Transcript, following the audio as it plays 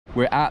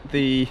We're at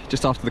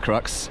just after the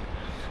crux,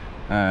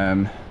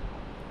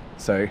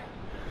 so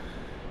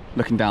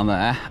looking down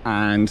there,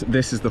 and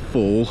this is the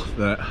fall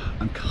that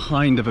I'm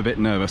kind of a bit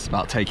nervous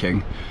about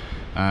taking.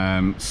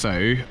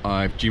 So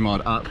I've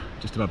Jumad up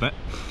just above it,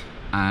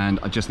 and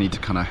I just need to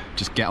kind of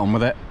just get on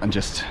with it and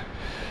just,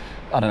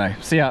 I don't know,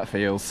 see how it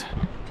feels.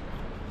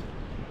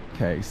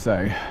 Okay,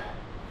 so,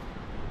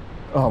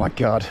 oh my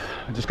God,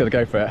 I just got to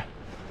go for it.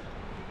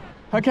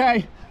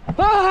 Okay.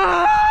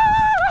 Ah!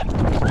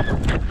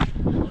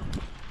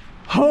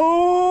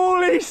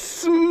 Holy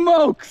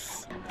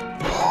smokes!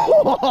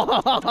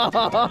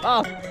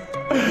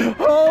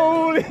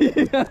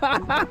 Holy!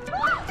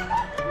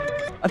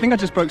 I think I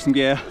just broke some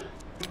gear.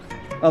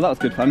 Oh, that was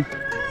good fun.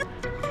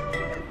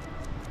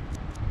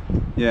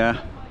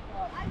 Yeah.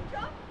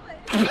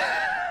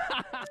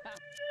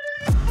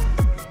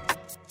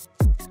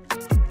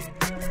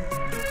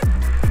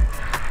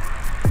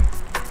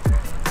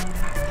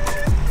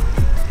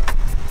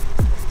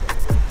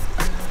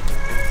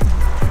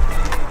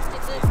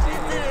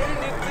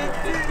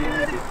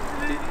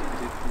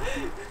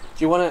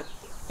 Do you want to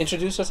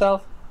introduce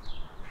yourself?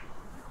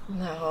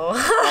 No.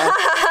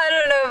 I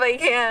don't know if I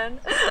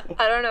can.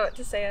 I don't know what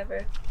to say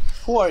ever.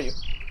 Who are you?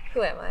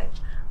 Who am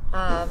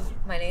I?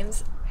 My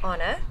name's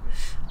Anna,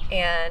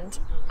 and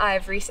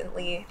I've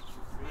recently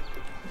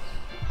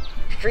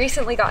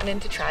gotten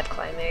into trad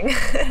climbing,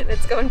 and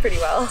it's going pretty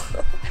well.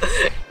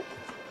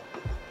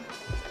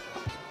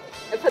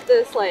 I put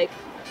this like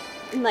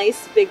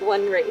nice big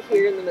one right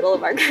here in the middle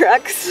of our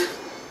crux.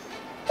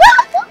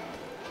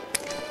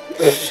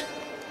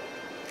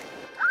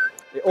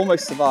 It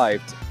almost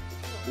survived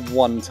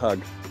one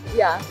tug.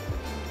 Yeah,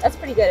 that's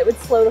pretty good. It would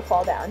slow to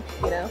fall down,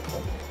 you know?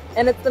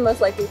 And it's the most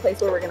likely place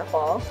where we're gonna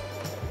fall.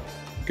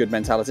 Good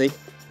mentality.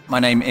 My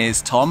name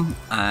is Tom,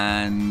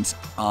 and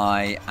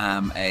I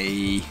am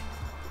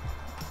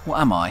what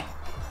am I?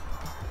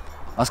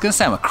 I was gonna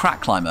say I'm a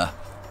crack climber,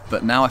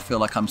 but now I feel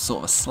like I'm sort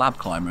of a slab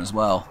climber as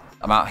well.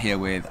 I'm out here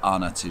with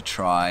Anna to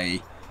try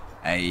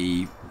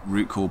a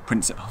route called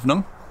Prinzip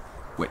Hoffnung,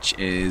 which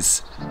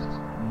is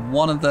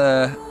one of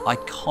the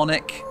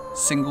iconic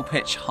single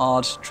pitch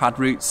hard trad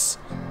routes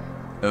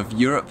of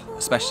Europe,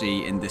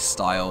 especially in this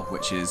style,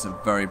 which is a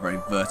very, very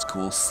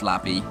vertical,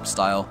 slabby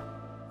style.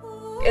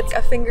 It's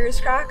a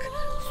fingers crack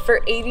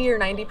for 80 or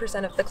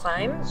 90% of the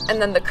climb, and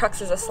then the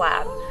crux is a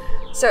slab.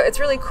 So it's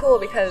really cool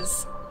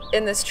because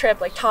in this trip,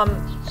 like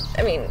Tom,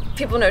 I mean,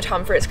 people know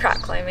Tom for his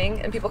crack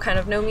climbing, and people kind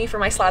of know me for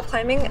my slab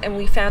climbing, and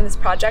we found this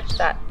project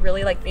that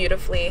really like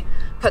beautifully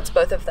puts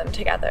both of them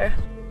together.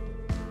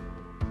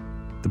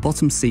 The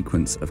bottom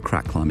sequence of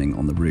crack climbing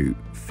on the route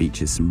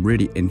features some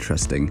really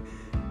interesting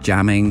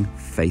jamming,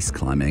 face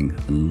climbing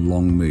and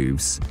long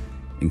moves,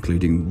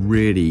 including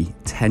really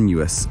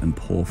tenuous and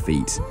poor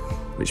feet,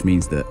 which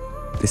means that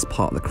this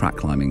part of the crack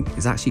climbing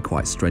is actually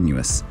quite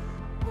strenuous,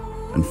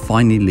 and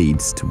finally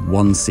leads to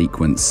one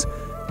sequence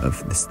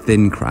of this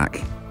thin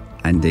crack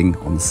ending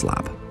on the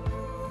slab.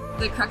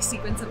 The crux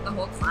sequence of the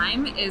whole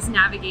climb is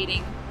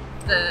navigating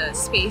the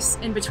space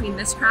in between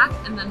this crack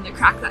and then the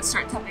crack that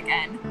starts up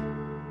again.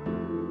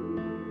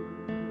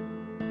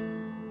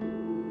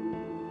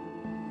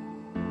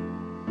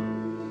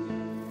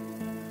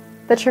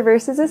 The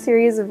traverse is a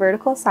series of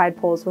vertical side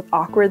pulls with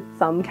awkward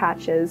thumb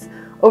catches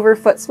over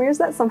foot smears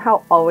that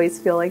somehow always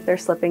feel like they're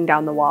slipping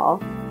down the wall.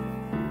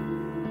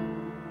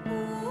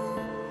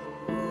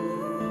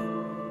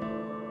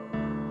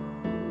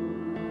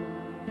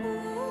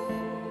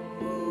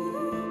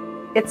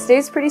 It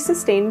stays pretty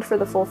sustained for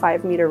the full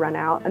 5-meter run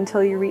out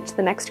until you reach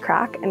the next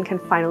crack and can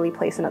finally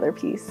place another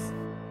piece.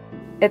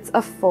 It's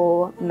a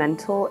full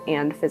mental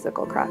and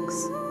physical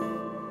crux.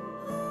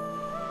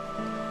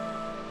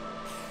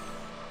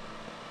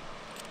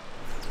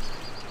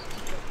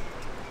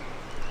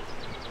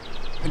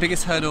 The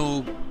biggest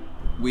hurdle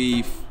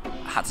we've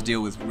had to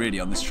deal with really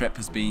on this trip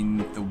has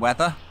been the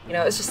weather. You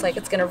know, it's just like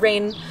it's gonna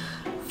rain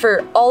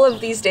for all of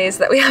these days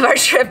that we have our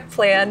trip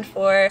planned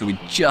for. So we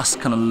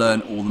just kind of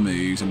learned all the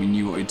moves and we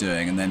knew what we were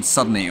doing, and then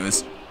suddenly it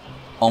was,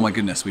 oh my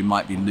goodness, we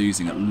might be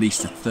losing at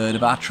least a third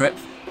of our trip,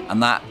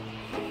 and that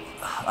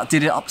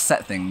did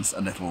upset things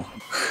a little.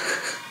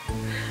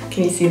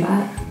 Can you see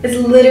that?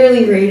 It's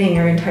literally raining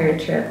our entire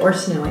trip, or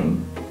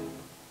snowing.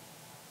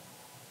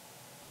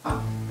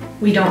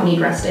 We don't need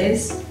rest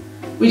days.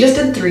 We just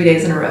did 3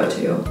 days in a row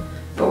too,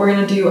 but we're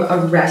gonna do a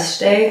rest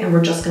day and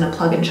we're just gonna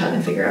plug and chug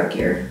and figure out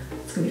gear.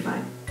 It's gonna be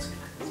fine. It's gonna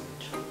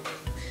be fine.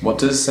 What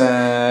does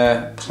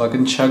plug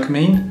and chug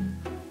mean?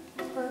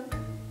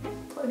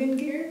 Plug in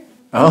gear.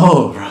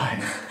 Oh,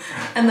 right.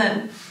 And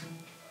then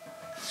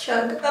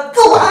chug up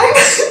the line.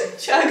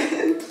 Chug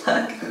and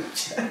plug and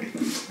chug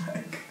and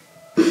plug.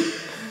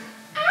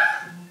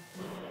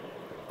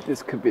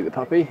 This could be the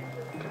puppy.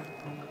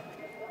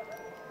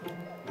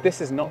 This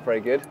is not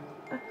very good.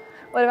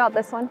 What about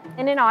this one?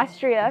 And in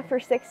Austria for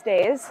 6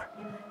 days.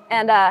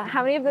 And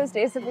how many of those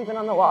days have we been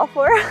on the wall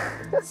for?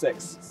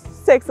 6.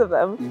 6 of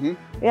them.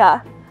 Mm-hmm.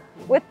 Yeah.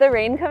 With the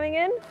rain coming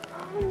in,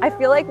 I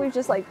feel like we've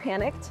just like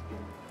panicked.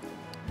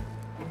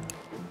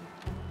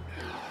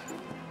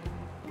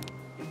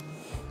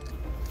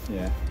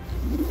 Yeah.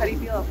 How do you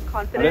feel?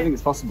 Confident? I don't think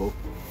it's possible.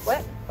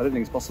 What? I don't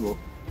think it's possible.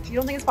 You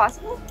don't think it's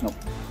possible? No. I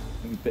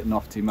think we've bitten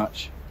off too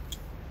much.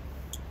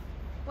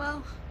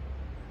 Well,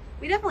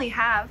 we definitely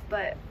have,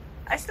 but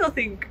I still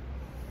think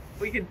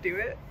we could do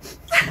it.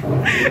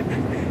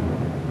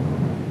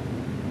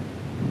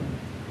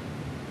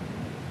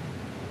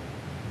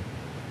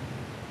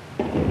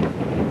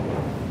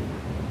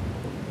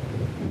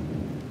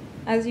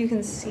 As you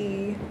can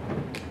see,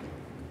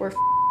 we're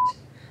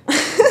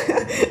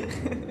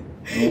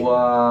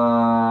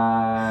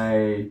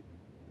Why?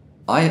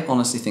 I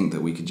honestly think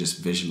that we could just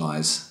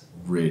visualize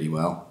really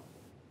well.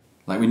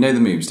 Like, we know the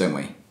moves, don't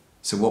we?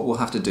 So what we'll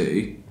have to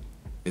do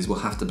is we'll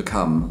have to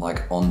become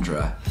like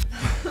Andra.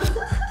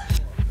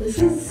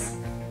 This is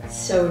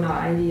so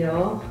not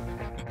ideal.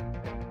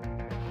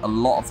 A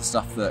lot of the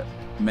stuff that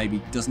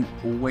maybe doesn't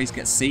always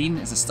get seen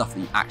is the stuff that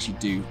you actually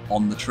do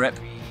on the trip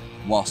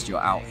whilst you're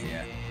out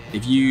here.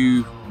 If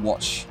you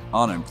watch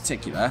Anna in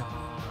particular,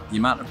 the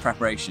amount of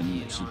preparation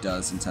that she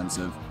does in terms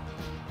of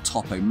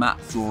topo map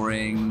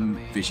drawing,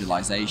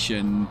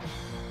 visualization,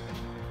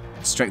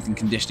 strength and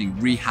conditioning,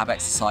 rehab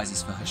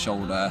exercises for her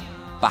shoulder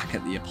back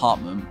at the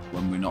apartment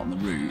when we're not on the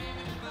route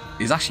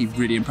is actually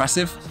really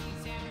impressive.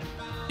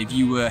 If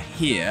you were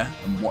here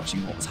and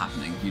watching what was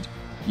happening,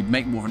 you'd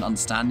make more of an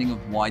understanding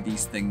of why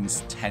these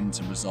things tend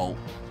to result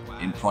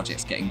in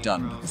projects getting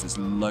done, because there's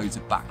loads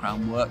of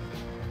background work.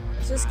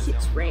 It just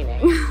keeps raining.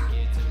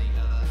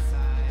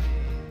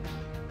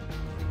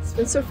 It's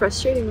been so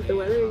frustrating with the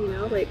weather, you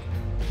know, like,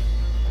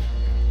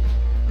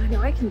 I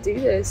know I can do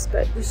this,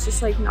 but there's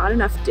just like not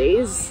enough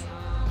days.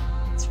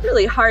 It's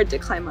really hard to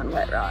climb on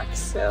wet rocks,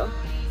 so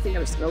I think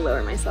I'm just gonna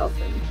lower myself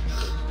and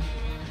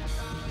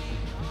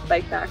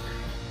bike back.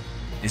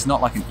 It's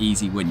not like an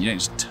easy win. You don't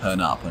just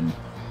turn up and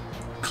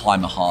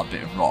climb a hard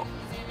bit of rock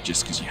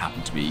just because you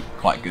happen to be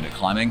quite good at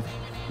climbing.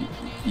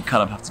 You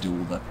kind of have to do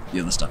all the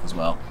other stuff as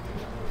well.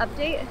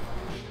 Update?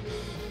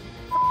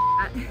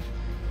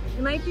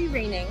 It might be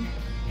raining.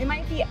 It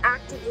might be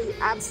actively,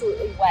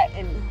 absolutely wet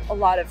in a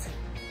lot of,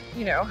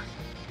 you know,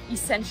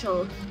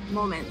 essential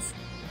moments.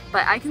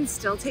 But I can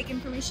still take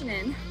information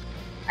in.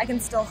 I can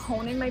still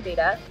hone in my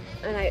data.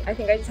 And I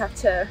think I just have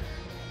to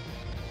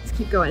just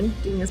keep going,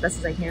 doing as best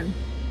as I can.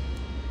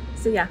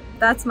 So yeah,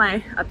 that's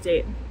my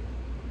update.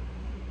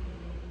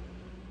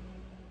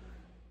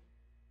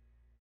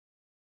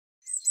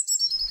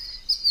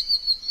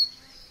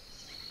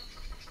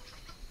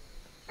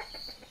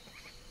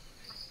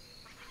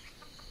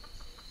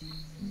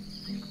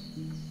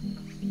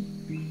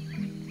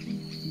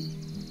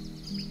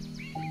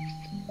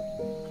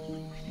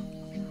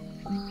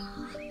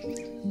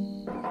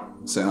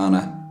 So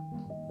Anna,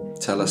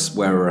 tell us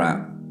where we're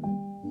at.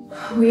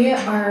 We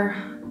are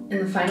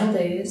in the final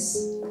days,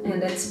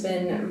 and it's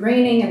been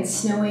raining and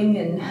snowing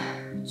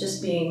and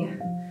just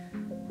being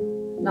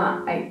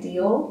not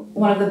ideal.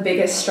 One of the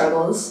biggest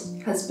struggles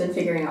has been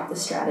figuring out the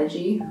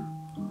strategy.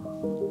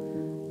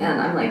 And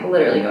I'm like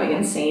literally going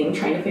insane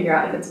trying to figure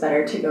out if it's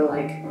better to go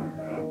like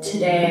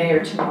today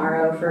or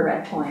tomorrow for a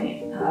red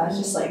point.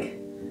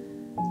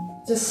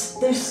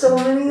 There's so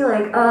many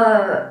like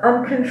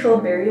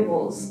uncontrolled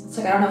variables. It's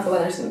like, I don't know if the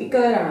weather's gonna be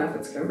good, I don't know if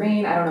it's gonna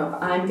rain, I don't know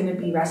if I'm gonna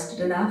be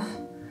rested enough.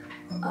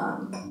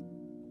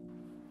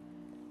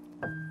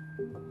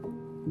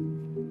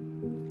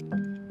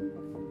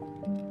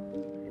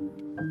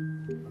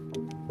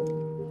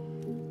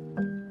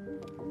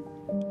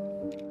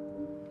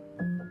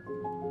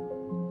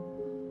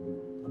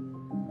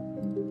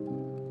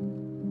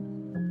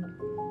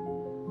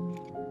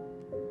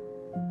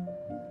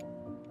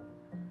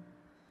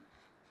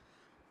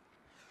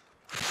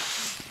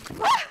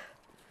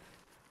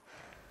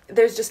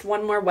 There's just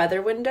one more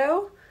weather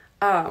window,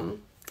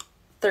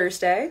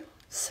 Thursday,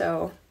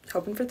 so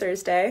hoping for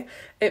Thursday.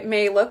 It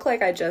may look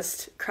like I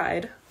just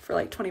cried for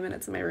like 20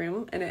 minutes in my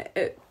room, and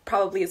it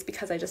probably is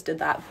because I just did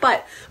that,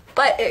 but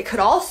it could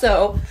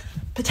also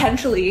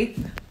potentially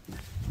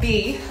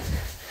be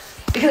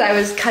because I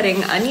was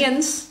cutting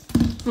onions.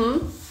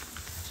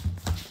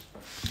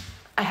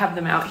 I have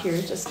them out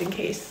here just in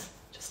case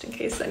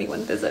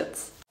anyone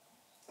visits.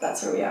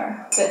 That's where we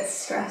are, a bit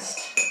stressed.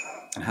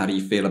 And how do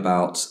you feel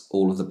about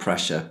all of the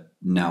pressure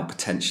now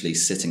potentially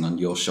sitting on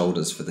your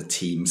shoulders for the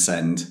team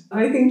send?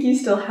 I think you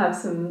still have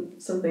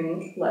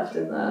something left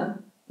in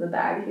the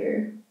bag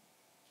here.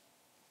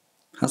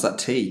 How's that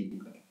tea?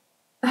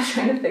 I'm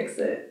trying to fix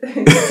it.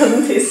 It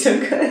doesn't taste so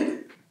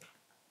good.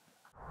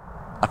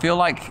 I feel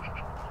like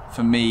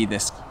for me,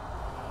 this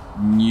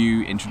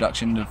new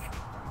introduction of,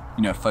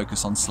 you know,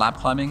 focus on slab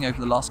climbing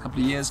over the last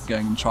couple of years,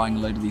 going and trying a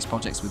load of these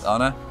projects with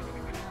Anna,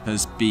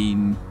 has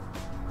been,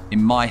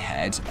 in my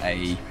head,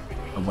 a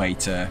way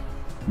to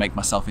make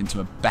myself into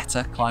a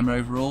better climber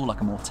overall,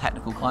 like a more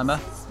technical climber.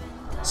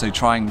 So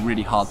trying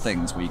really hard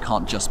things where you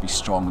can't just be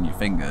strong on your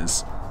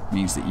fingers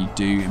means that you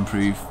do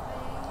improve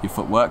your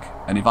footwork.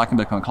 And if I can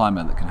become a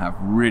climber that can have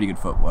really good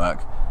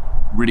footwork,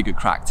 really good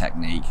crack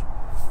technique,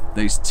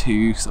 those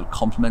two sort of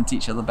complement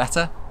each other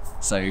better.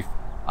 So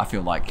I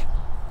feel like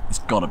it's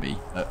gotta be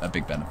a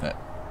big benefit.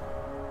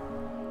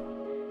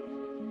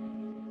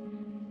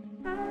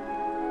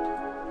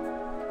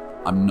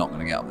 I'm not going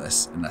to get up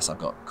this unless I've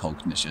got cold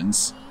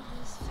conditions.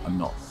 I'm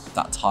not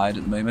that tired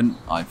at the moment.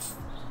 I've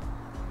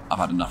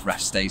had enough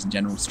rest days in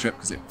general to trip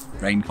because it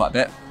rained quite a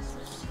bit.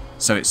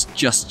 So it's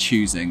just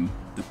choosing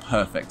the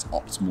perfect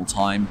optimal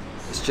time.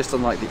 It's just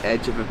on like the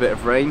edge of a bit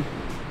of rain.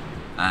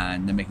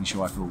 And then making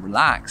sure I feel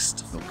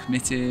relaxed, I feel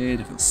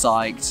committed, I feel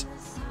psyched.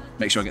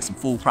 Make sure I get some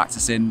full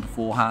practice in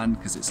beforehand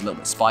because it's a little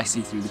bit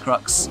spicy through the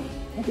crux.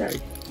 Okay.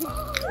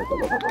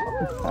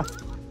 That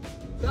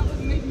was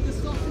maybe the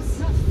softest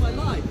touch of my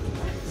life.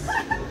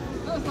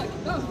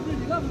 That was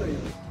really lovely.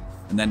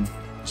 And then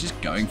just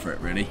going for it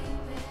really,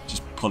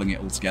 just pulling it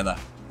all together.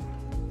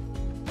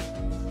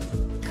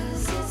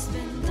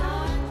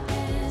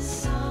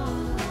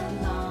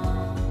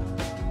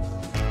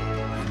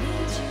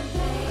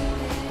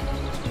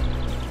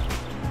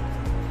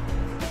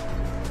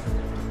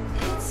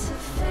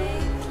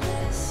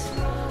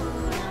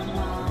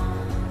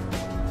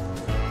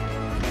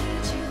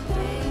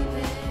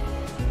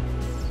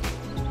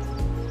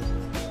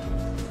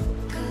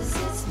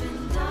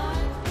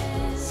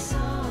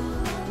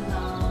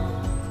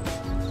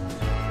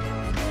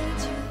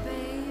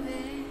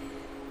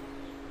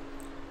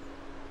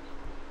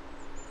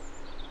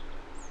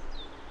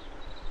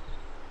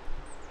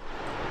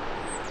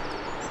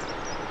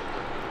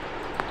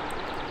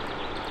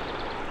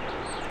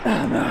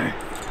 Oh no.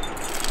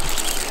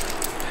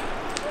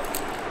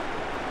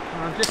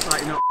 I'm just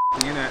like not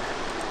in it.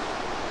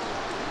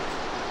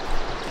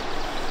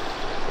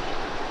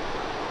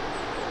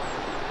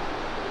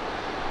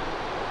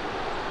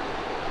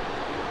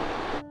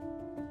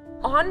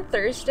 On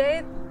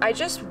Thursday, I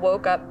just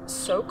woke up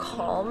so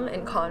calm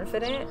and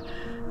confident,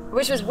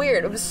 which was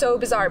weird. It was so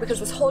bizarre because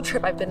this whole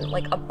trip I've been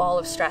like a ball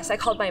of stress. I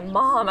called my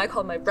mom, I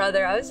called my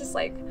brother. I was just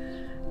like,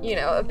 you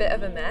know, a bit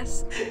of a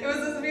mess. It was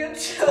supposed to be a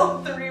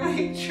chill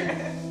 3-week trip,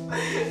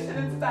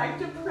 and it's back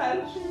to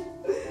pressure.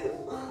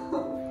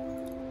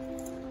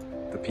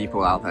 The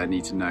people out there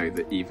need to know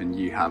that even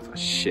you have a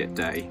shit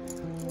day.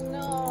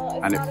 No,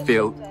 it's And not it a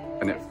feels shit day.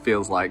 and it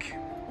feels like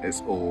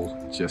it's all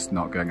just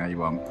not going how you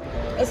want.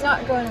 It's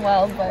not going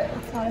well, but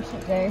it's not a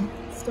shit day.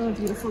 It's still a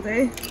beautiful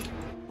day.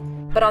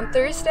 But on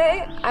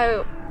Thursday,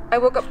 I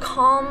woke up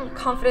calm,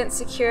 confident,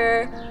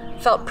 secure,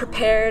 felt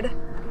prepared,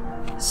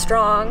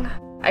 strong.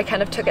 I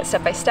kind of took it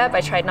step by step. I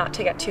tried not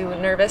to get too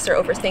nervous or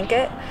overthink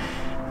it.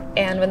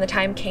 And when the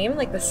time came,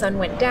 like the sun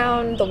went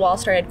down, the wall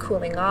started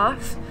cooling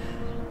off,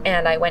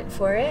 and I went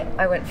for it.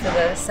 I went for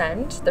the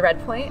ascent, the red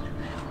point.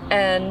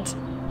 And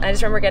I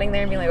just remember getting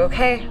there and being like,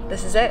 okay,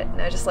 this is it.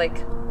 And I was just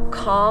like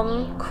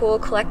calm, cool,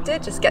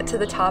 collected, just get to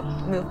the top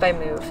move by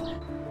move.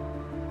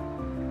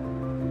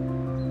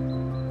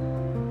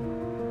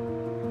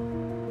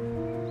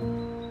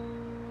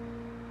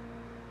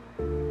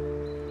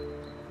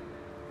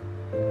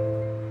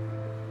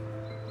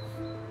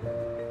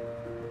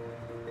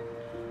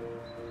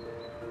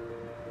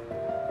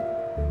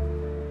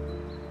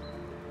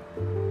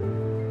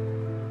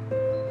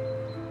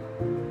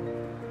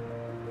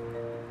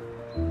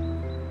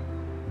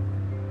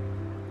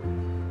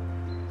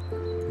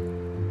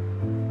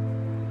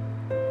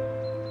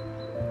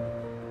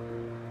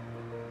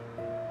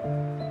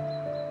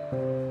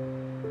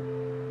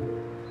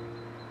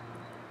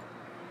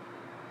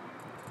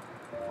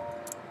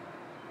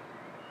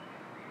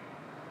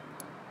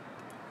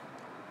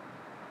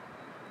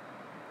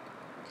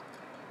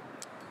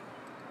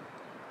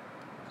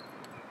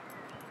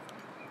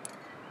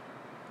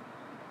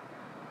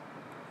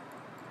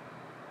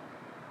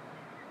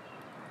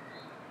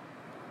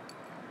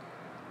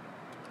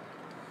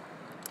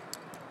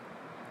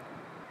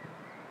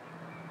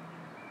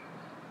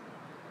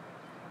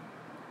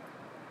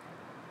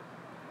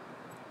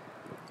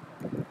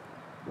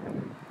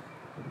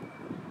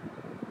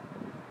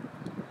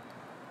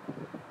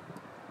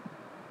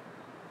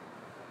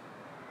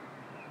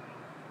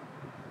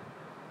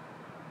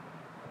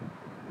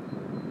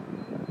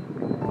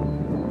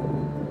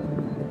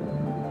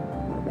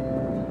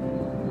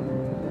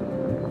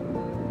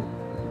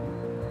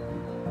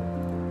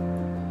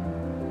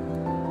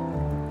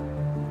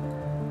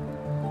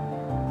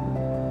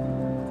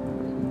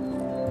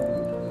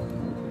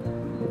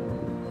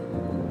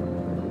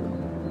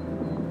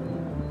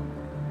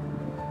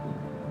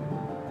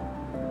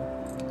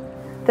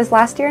 This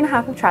last year and a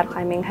half of trad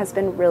climbing has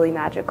been really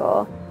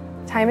magical.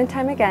 Time and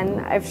time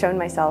again, I've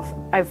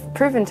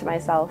proven to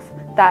myself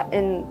that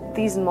in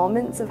these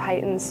moments of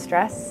heightened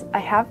stress, I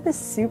have this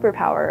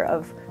superpower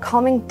of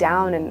calming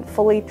down and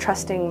fully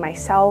trusting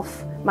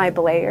myself, my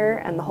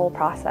belayer, and the whole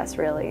process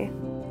really.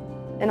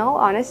 In all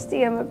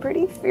honesty, I'm a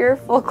pretty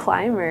fearful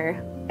climber,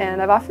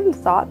 and I've often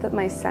thought that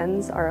my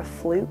sends are a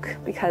fluke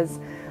because,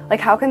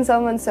 like, how can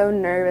someone so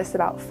nervous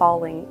about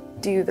falling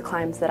do the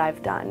climbs that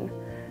I've done?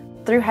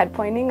 Through head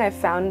pointing, I've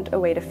found a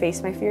way to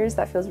face my fears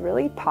that feels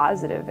really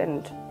positive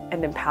and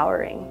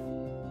empowering.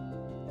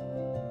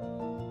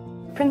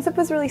 Prinzip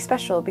was really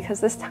special because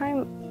this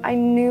time I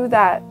knew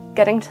that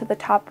getting to the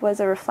top was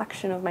a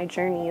reflection of my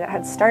journey that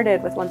had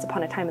started with Once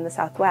Upon a Time in the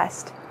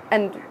Southwest,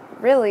 and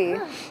really,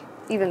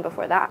 even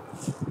before that.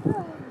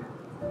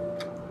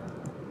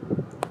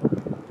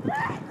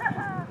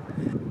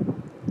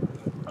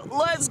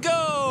 Let's go!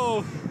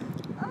 Oh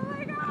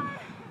my god!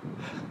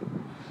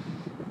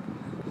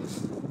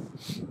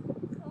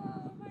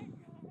 Oh my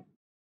god.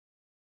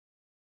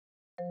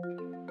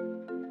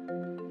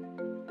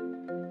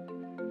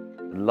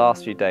 The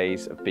last few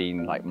days have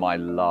been like my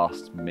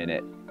last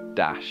minute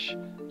dash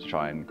to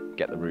try and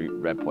get the route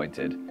red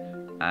pointed,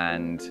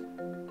 and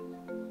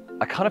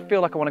I kind of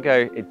feel like I want to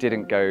go, it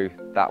didn't go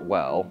that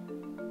well,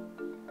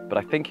 but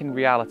I think in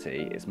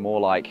reality it's more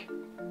like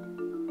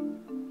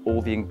all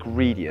the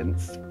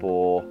ingredients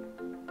for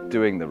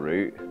doing the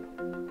route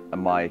and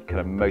my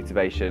kind of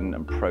motivation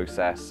and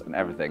process and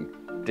everything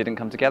didn't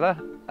come together.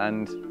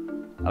 And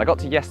I got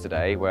to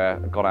yesterday where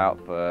I'd gone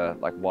out for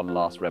like one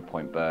last red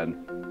point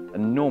burn,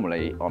 and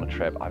normally on a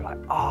trip I'm like,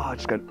 oh,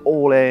 just going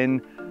all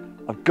in,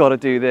 I've got to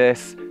do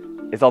this,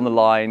 it's on the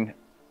line,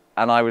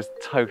 and I was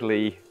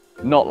totally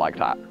not like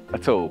that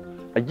at all.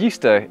 I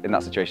used to, in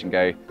that situation,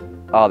 go,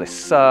 oh, this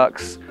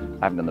sucks,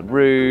 I haven't done the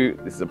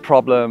route, this is a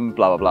problem,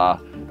 blah, blah, blah.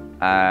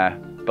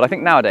 But I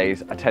think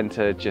nowadays I tend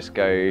to just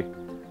go,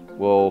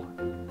 well,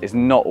 it's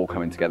not all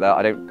coming together.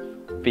 I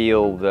don't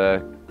feel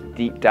the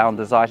deep down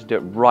desire to do it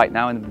right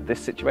now in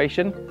this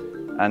situation.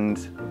 And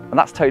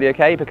that's totally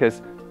okay,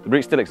 because the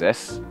route still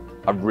exists.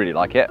 I really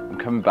like it, I'm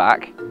coming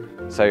back.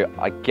 So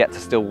I get to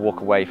still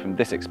walk away from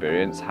this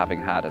experience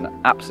having had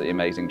an absolutely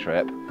amazing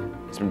trip.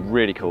 It's been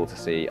really cool to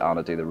see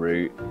Anna do the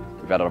route.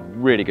 We've had a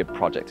really good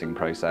projecting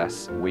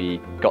process. We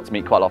got to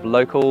meet quite a lot of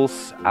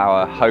locals.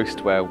 Our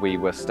host where we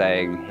were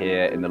staying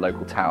here in the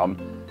local town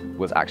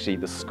was actually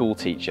the school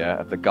teacher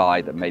of the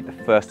guy that made the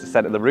first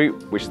descent of the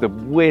route, which is the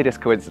weirdest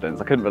coincidence.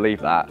 I couldn't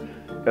believe that.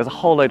 There was a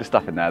whole load of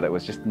stuff in there that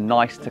was just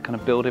nice to kind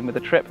of build in with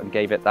the trip and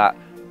gave it that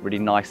really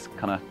nice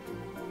kind of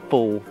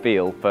full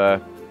feel for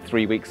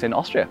 3 weeks in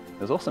Austria. It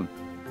was awesome.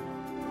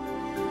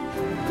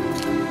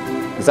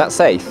 Is that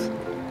safe?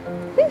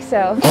 I think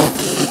so.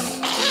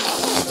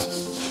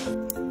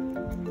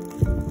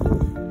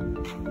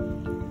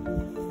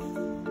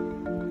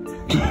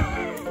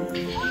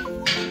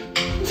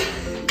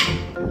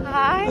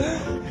 Hi.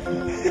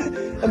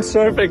 I'm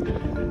surfing.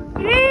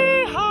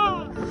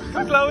 Yeehaw!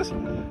 Too close.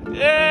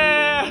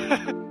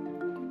 Yeah!